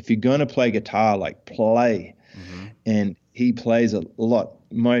that thing. If you're going to play guitar, like, play. Mm-hmm. And he plays a lot.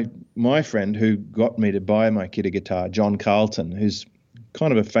 My friend who got me to buy my kid a guitar, John Carlton, who's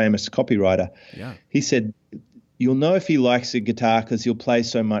kind of a famous copywriter, he said, you'll know if he likes a guitar because he'll play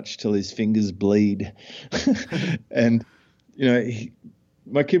so much till his fingers bleed. And,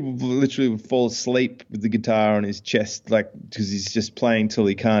 my kid would fall asleep with the guitar on his chest, like, because he's just playing till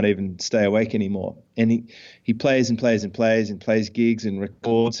he can't even stay awake anymore. And he plays and plays and plays and plays gigs and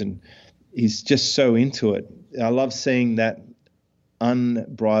records, and he's just so into it. I love seeing that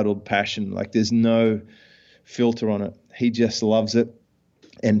unbridled passion. Like, there's no filter on it. He just loves it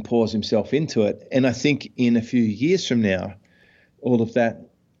and pours himself into it. And I think in a few years from now, all of that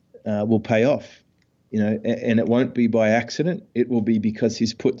will pay off. And it won't be by accident. It will be because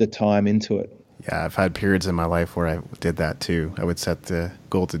he's put the time into it. Yeah, I've had periods in my life where I did that too. I would set the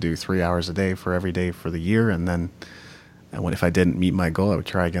goal to do 3 hours a day for every day for the year. And then if I didn't meet my goal, I would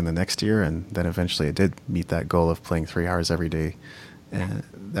try again the next year. And then eventually I did meet that goal of playing 3 hours every day. And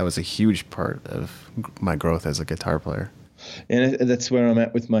that was a huge part of my growth as a guitar player. And that's where I'm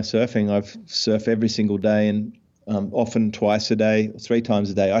at with my surfing. I've surf every single day, and often twice a day, 3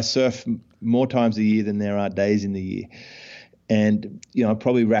 times a day. I surf more times a year than there are days in the year. And, I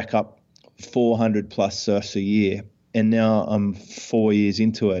probably rack up 400 plus surfs a year. And now I'm 4 years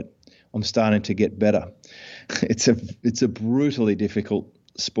into it. I'm starting to get better. It's a brutally difficult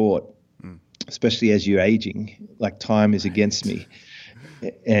sport, especially as you're aging. Like, time is against me.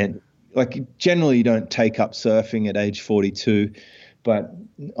 And like, generally you don't take up surfing at age 42, but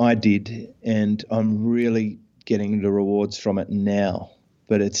I did, and I'm really getting the rewards from it now.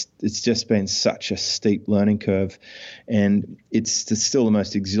 But it's just been such a steep learning curve, and it's still the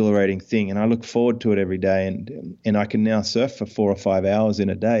most exhilarating thing. And I look forward to it every day, and I can now surf for 4 or 5 hours in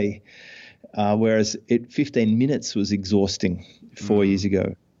a day, whereas 15 minutes was exhausting 4 years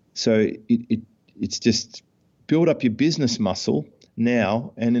ago. So it's just build up your business muscle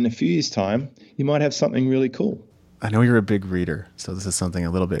now, and in a few years' time, you might have something really cool. I know you're a big reader, so this is something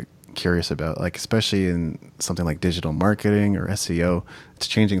a little bit curious about, like, especially in something like digital marketing or SEO. It's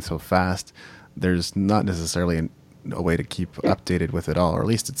changing so fast. There's not necessarily a way to keep updated with it all, or at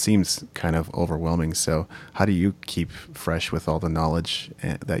least it seems kind of overwhelming. So how do you keep fresh with all the knowledge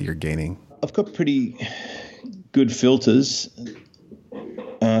that you're gaining? I've got pretty good filters.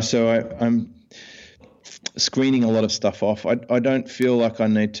 So I'm screening a lot of stuff off. I don't feel like I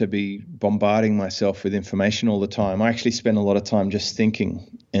need to be bombarding myself with information all the time. I actually spend a lot of time just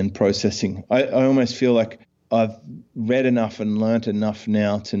thinking and processing. I almost feel like I've read enough and learnt enough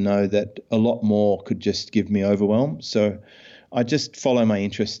now to know that a lot more could just give me overwhelm. So I just follow my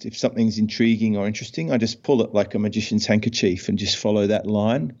interest. If something's intriguing or interesting, I just pull it like a magician's handkerchief and just follow that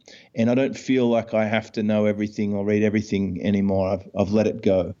line. And I don't feel like I have to know everything or read everything anymore. I've let it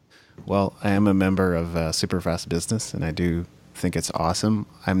go. Well, I am a member of SuperFastBusiness, and I do think it's awesome.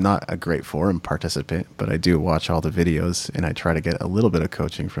 I'm not a great forum participant, but I do watch all the videos, and I try to get a little bit of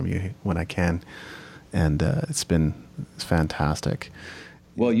coaching from you when I can. And it's fantastic.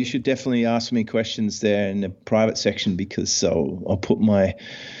 Well, you should definitely ask me questions there in the private section, because I'll put my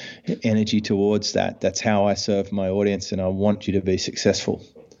energy towards that. That's how I serve my audience, and I want you to be successful.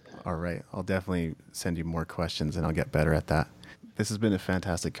 All right. I'll definitely send you more questions and I'll get better at that. This has been a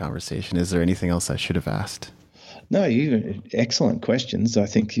fantastic conversation. Is there anything else I should have asked? No, excellent questions. I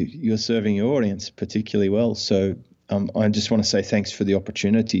think you're serving your audience particularly well. So I just want to say thanks for the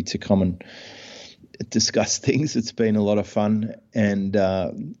opportunity to come and discuss things. It's been a lot of fun, and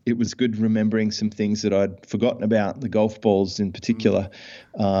it was good remembering some things that I'd forgotten about. The golf balls in particular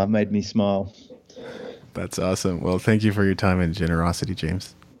made me smile. That's awesome. Well, thank you for your time and generosity,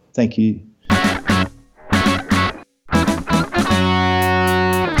 James. Thank you.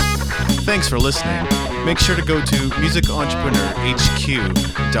 Thanks for listening. Make sure to go to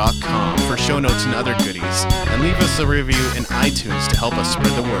musicentrepreneur.hq.com for show notes and other goodies, and leave us a review in iTunes to help us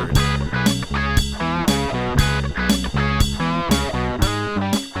spread the word.